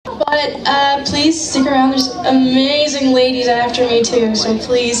But please stick around. There's amazing ladies after me too, so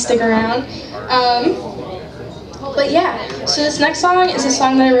please stick around. But yeah, so this next song is a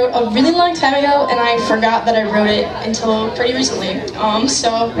song that I wrote a really long time ago, and I forgot that I wrote it until pretty recently.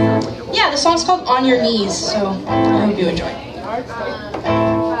 So yeah, the song's called On Your Knees, so I hope you enjoy.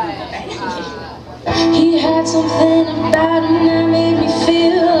 He had something about him that made me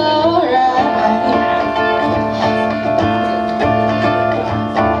feel alright.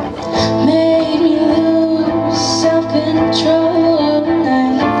 Made me lose self-control all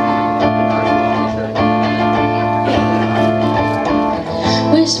night.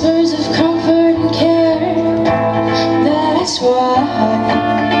 Whispers of comfort and care, that's why.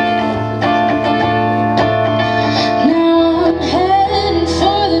 Now I'm heading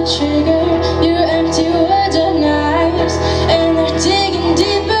for the trigger. Your empty words are knives, and they're digging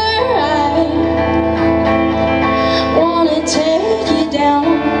deeper. I wanna take you down,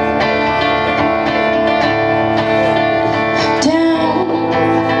 down,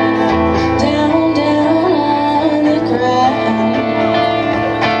 down, down on the ground.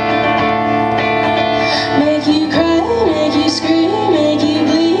 Make you cry, make you scream, make you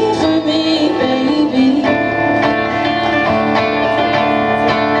bleed for me, baby.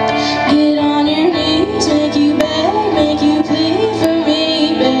 Get on your knees, make you beg, make you plead for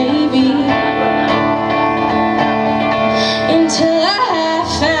me, baby. Until I have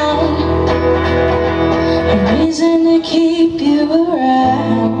found a reason to keep you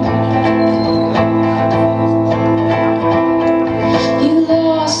around. You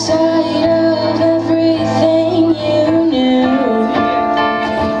lost sight of everything you knew.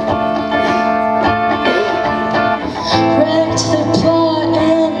 Wrecked the plot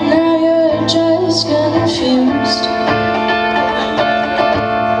and now you're just confused.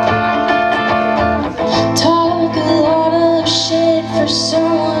 Talk a lot of shit for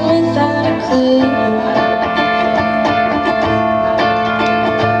someone without a clue.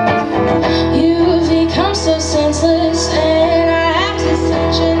 You've become so senseless, and I have to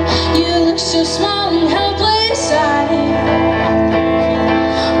mention, you look so small and helpless. I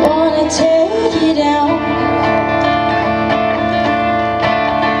wanna take you down,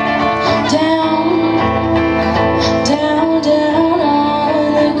 down, down, down on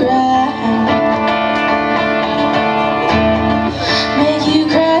the ground. Make you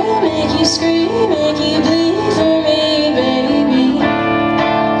cry, make you scream, make you bleed for me, baby.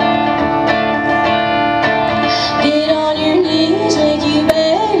 Get on your knees, make you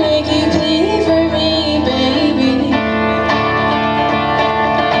beg, make you plead for me, baby.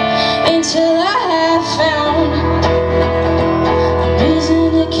 Until I have found a reason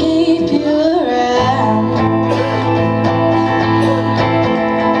to keep you around.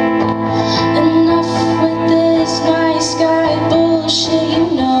 Enough with this nice guy bullshit, you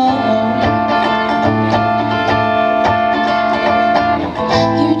know.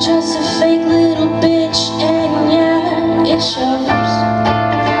 You're just a fake little bitch, and yeah, it shows.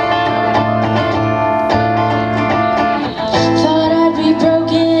 Thought I'd be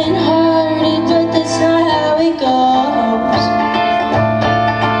broken hearted, but that's not how it goes.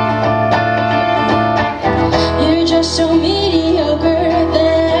 You're just so mediocre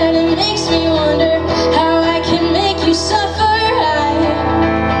that it makes me wonder how I can make you suffer.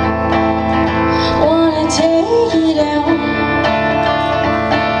 I wanna take you down,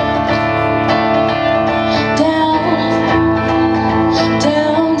 down,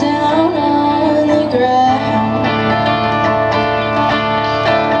 down, down on the ground.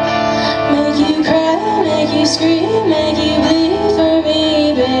 Make you cry, make you scream, make you bleed for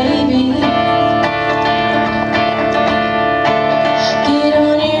me, baby. Get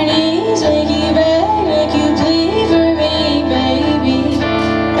on your knees, make you beg, make you plead for me, baby.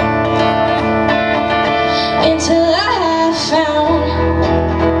 Until I have found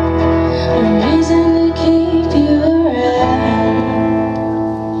a reason to keep you around.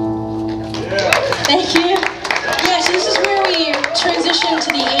 Thank you. Yeah, so this is where we transition to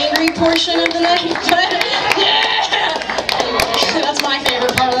the angry portion of the night. But yeah, that's my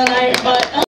favorite part of the night.